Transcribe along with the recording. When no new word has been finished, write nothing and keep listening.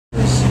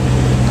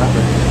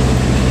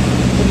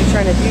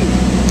to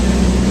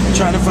do?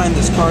 Trying to find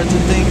these cards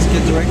and things.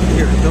 Get direct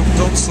here.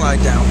 Don't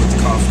slide down with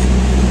the coffee.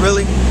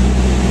 Really?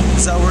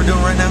 Is that what we're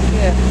doing right now?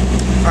 Yeah.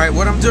 All right.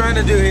 What I'm trying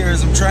to do here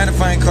is I'm trying to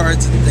find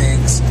cards and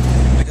things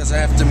because I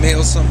have to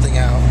mail something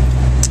out.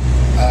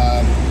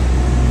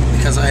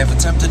 Because I have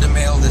attempted to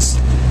mail this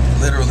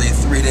literally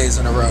 3 days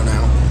in a row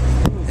now,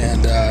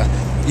 and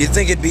you'd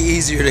think it'd be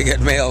easier to get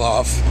mail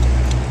off.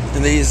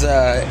 In these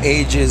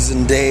ages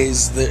and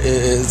days,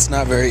 it's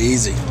not very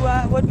easy.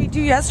 What did we do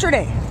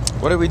yesterday?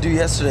 What did we do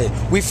yesterday?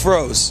 We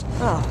froze.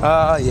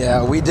 Oh.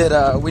 Yeah, we did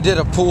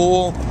a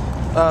pool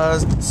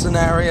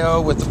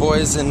scenario with the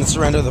boys in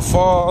Surrender the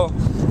Fall.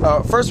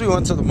 First we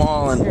went to the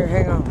mall and... Here,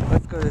 hang on.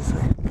 Let's go this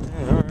way.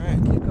 Yeah, all right.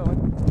 Keep going.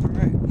 All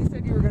right. You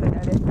said you were going to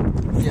edit.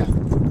 Yeah.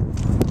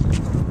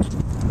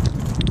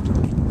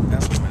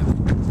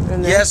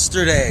 And then,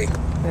 Yesterday.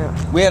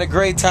 Yeah. We had a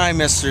great time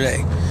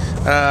yesterday.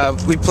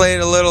 We played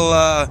a little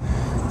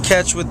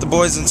catch with the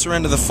boys in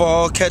Surrender the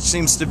Fall. Catch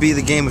seems to be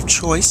the game of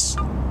choice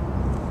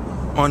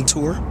on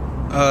tour,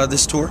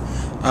 this tour.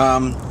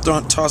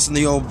 Tossing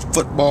the old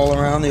football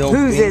around, the old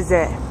Whose bean. is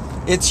it?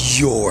 It's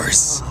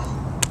yours.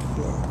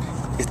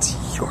 It's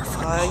your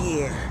football. Oh,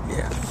 yeah.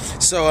 Yeah.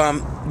 So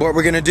what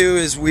we're going to do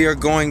is we are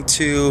going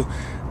to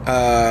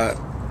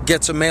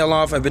get some mail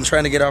off. I've been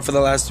trying to get off for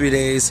the last 3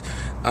 days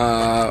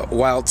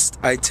whilst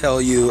I tell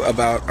you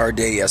about our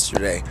day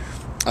yesterday.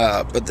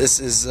 But this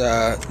is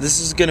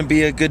going to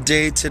be a good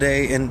day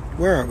today. And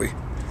where are we?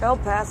 El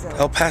Paso.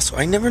 El Paso.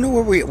 I never know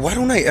where we are. Why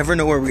don't I ever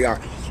know where we are?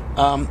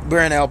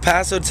 We're in El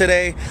Paso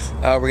today.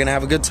 We're going to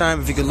have a good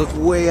time. If you could look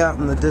way out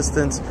in the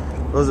distance,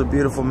 those are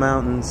beautiful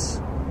mountains.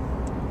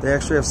 They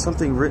actually have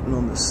something written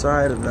on the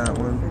side of that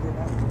one.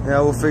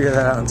 Yeah, we'll figure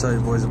that out and tell you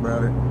boys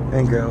about it.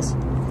 And girls.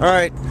 All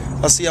right.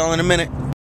 I'll see y'all in a minute.